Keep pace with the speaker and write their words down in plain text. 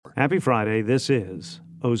Happy Friday. This is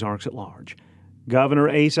Ozarks at Large. Governor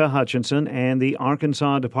Asa Hutchinson and the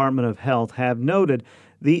Arkansas Department of Health have noted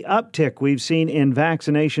the uptick we've seen in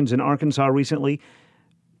vaccinations in Arkansas recently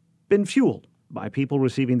been fueled by people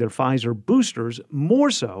receiving their Pfizer boosters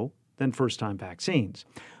more so than first-time vaccines.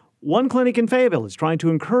 One clinic in Fayetteville is trying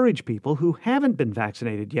to encourage people who haven't been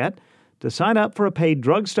vaccinated yet to sign up for a paid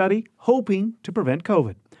drug study, hoping to prevent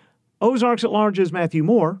COVID. Ozarks at Large's Matthew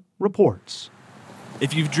Moore reports.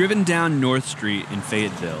 If you've driven down North Street in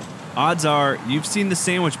Fayetteville, odds are you've seen the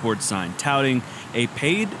sandwich board sign touting a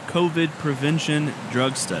paid COVID prevention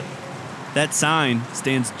drug study. That sign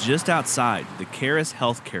stands just outside the Caris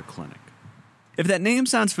Healthcare Clinic. If that name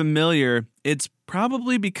sounds familiar, it's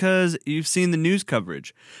probably because you've seen the news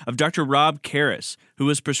coverage of Dr. Rob Caris, who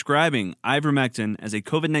was prescribing ivermectin as a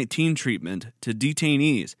COVID-19 treatment to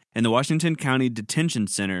detainees in the Washington County Detention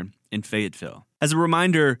Center in Fayetteville. As a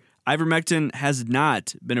reminder, ivermectin has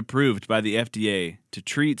not been approved by the FDA to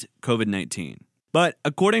treat COVID-19. But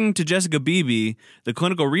according to Jessica Beebe, the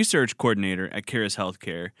clinical research coordinator at Caris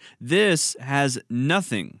Healthcare, this has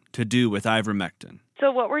nothing to do with ivermectin.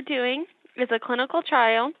 So what we're doing is a clinical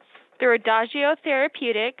trial through Adagio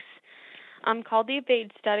Therapeutics called the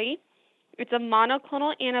EVADE study. It's a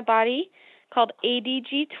monoclonal antibody called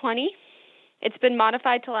ADG20. It's been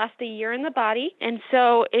modified to last a year in the body, and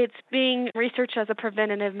so it's being researched as a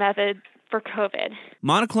preventative method for COVID.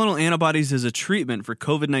 Monoclonal antibodies as a treatment for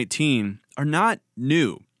COVID-19 are not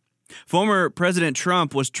new. Former President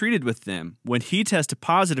Trump was treated with them when he tested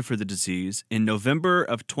positive for the disease in November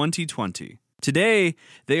of 2020. Today,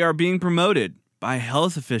 they are being promoted by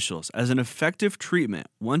health officials as an effective treatment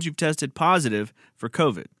once you've tested positive for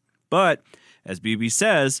COVID. But as Beebe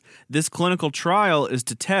says, this clinical trial is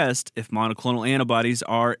to test if monoclonal antibodies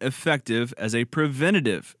are effective as a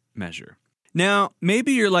preventative measure. Now,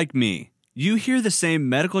 maybe you're like me. You hear the same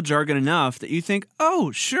medical jargon enough that you think,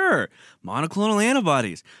 oh, sure, monoclonal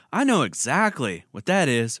antibodies. I know exactly what that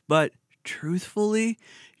is, but truthfully,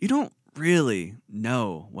 you don't really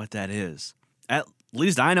know what that is. At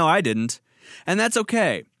least I know I didn't. And that's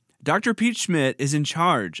okay. Dr. Pete Schmidt is in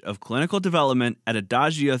charge of clinical development at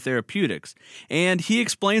Adagio Therapeutics, and he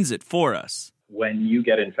explains it for us. When you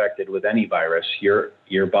get infected with any virus, your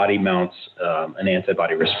body mounts an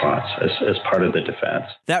antibody response as part of the defense.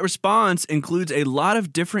 That response includes a lot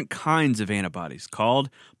of different kinds of antibodies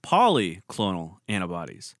called polyclonal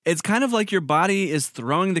antibodies. It's kind of like your body is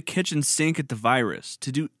throwing the kitchen sink at the virus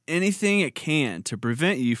to do anything it can to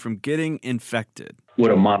prevent you from getting infected.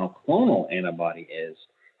 What a monoclonal antibody is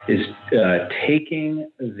taking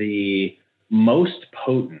the most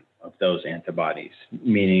potent of those antibodies,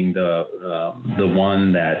 meaning the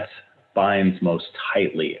one that binds most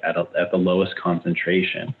tightly at the lowest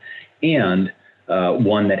concentration, and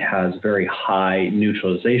one that has very high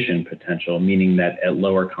neutralization potential, meaning that at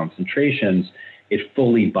lower concentrations, it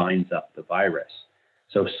fully binds up the virus.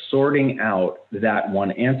 So sorting out that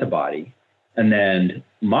one antibody and then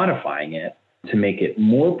modifying it to make it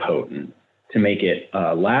more potent, to make it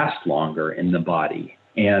last longer in the body,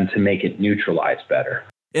 and to make it neutralize better.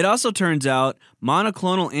 It also turns out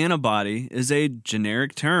monoclonal antibody is a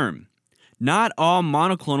generic term. Not all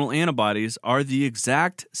monoclonal antibodies are the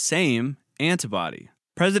exact same antibody.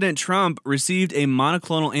 President Trump received a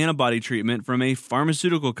monoclonal antibody treatment from a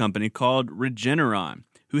pharmaceutical company called Regeneron,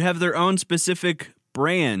 who have their own specific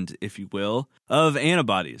brand, if you will, of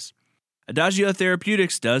antibodies. Adagio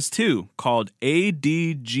Therapeutics does too, called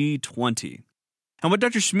ADG20. And what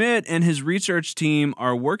Dr. Schmidt and his research team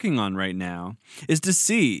are working on right now is to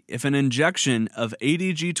see if an injection of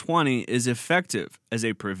ADG20 is effective as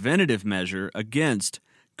a preventative measure against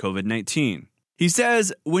COVID-19. He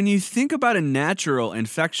says when you think about a natural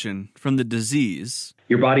infection from the disease,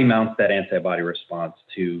 your body mounts that antibody response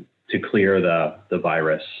to clear the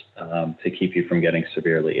virus, to keep you from getting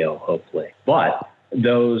severely ill, hopefully. But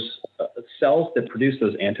those cells that produce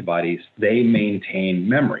those antibodies, they maintain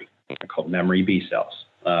memory. They're called memory B cells.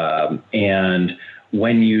 And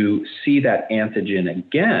when you see that antigen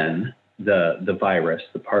again, the virus,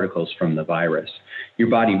 the particles from the virus, your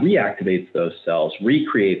body reactivates those cells,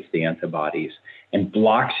 recreates the antibodies, and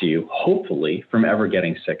blocks you, hopefully, from ever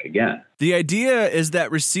getting sick again. The idea is that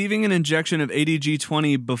receiving an injection of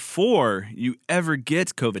ADG20 before you ever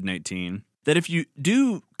get COVID-19, that if you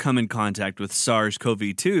do come in contact with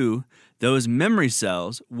SARS-CoV-2, those memory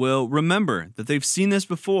cells will remember that they've seen this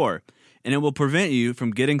before, and it will prevent you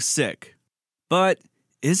from getting sick. But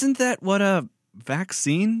isn't that what a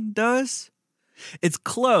vaccine does? It's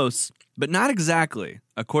close, but not exactly,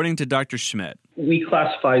 according to Dr. Schmidt. We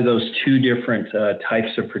classify those two different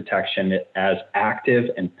types of protection as active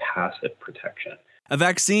and passive protection. A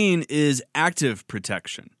vaccine is active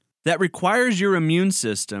protection that requires your immune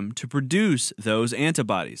system to produce those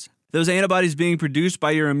antibodies. Those antibodies being produced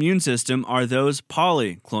by your immune system are those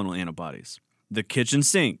polyclonal antibodies, the kitchen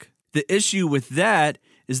sink. The issue with that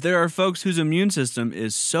is there are folks whose immune system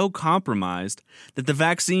is so compromised that the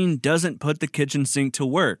vaccine doesn't put the kitchen sink to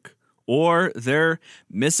work, or they're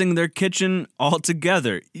missing their kitchen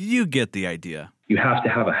altogether. You get the idea. You have to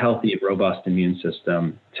have a healthy, robust immune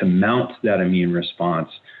system to mount that immune response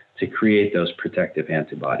to create those protective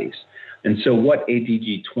antibodies. And so what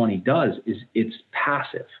ADG20 does is it's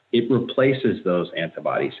passive. It replaces those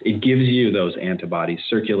antibodies. It gives you those antibodies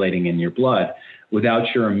circulating in your blood without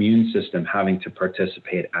your immune system having to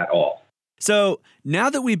participate at all. So now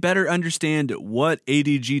that we better understand what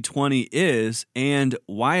ADG20 is and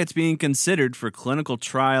why it's being considered for clinical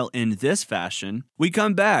trial in this fashion, we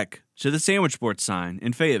come back to the sandwich board sign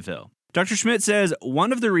in Fayetteville. Dr. Schmidt says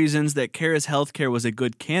one of the reasons that Caris Healthcare was a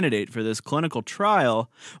good candidate for this clinical trial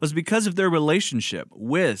was because of their relationship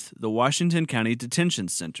with the Washington County Detention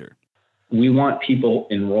Center. We want people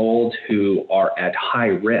enrolled who are at high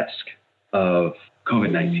risk of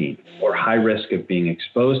COVID-19 or high risk of being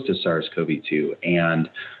exposed to SARS-CoV-2, and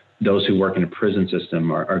those who work in a prison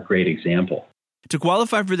system are a great example. To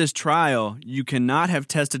qualify for this trial, you cannot have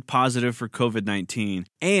tested positive for COVID-19,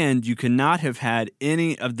 and you cannot have had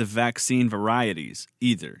any of the vaccine varieties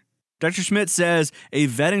either. Dr. Schmidt says a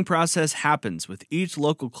vetting process happens with each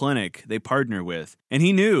local clinic they partner with, and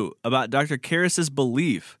he knew about Dr. Caris's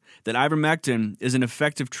belief that ivermectin is an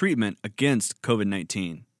effective treatment against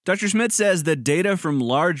COVID-19. Dr. Schmidt says the data from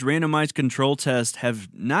large randomized control tests have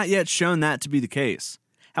not yet shown that to be the case.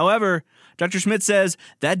 However, Dr. Schmidt says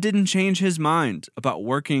that didn't change his mind about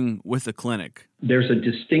working with the clinic. There's a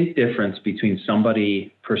distinct difference between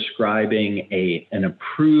somebody prescribing an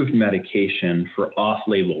approved medication for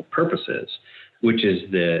off-label purposes, which is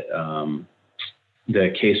the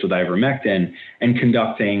case with ivermectin, and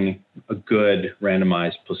conducting a good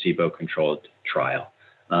randomized placebo-controlled trial.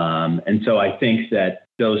 And so I think that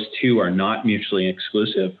those two are not mutually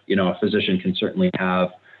exclusive. You know, a physician can certainly have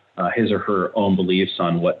his or her own beliefs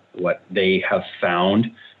on what they have found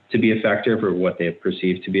to be effective or what they have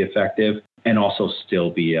perceived to be effective, and also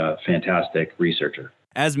still be a fantastic researcher.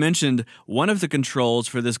 As mentioned, one of the controls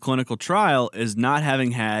for this clinical trial is not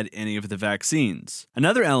having had any of the vaccines.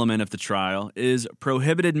 Another element of the trial is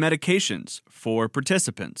prohibited medications for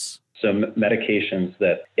participants. Some medications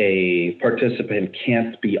that a participant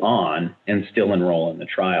can't be on and still enroll in the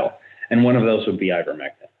trial. And one of those would be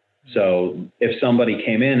ivermectin. So if somebody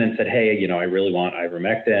came in and said, hey, I really want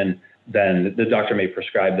ivermectin, then the doctor may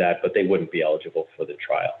prescribe that, but they wouldn't be eligible for the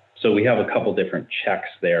trial. So we have a couple different checks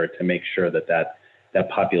there to make sure that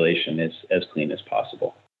population is as clean as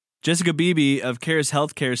possible. Jessica Beebe of Caris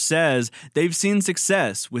Healthcare says they've seen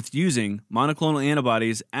success with using monoclonal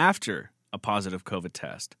antibodies after a positive COVID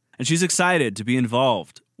test. And she's excited to be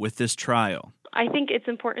involved with this trial. I think it's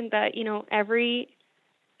important that, every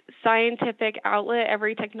scientific outlet,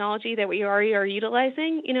 every technology that we already are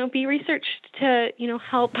utilizing, be researched to,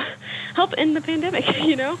 help end the pandemic,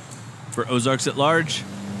 For Ozarks at Large,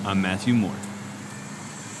 I'm Matthew Moore.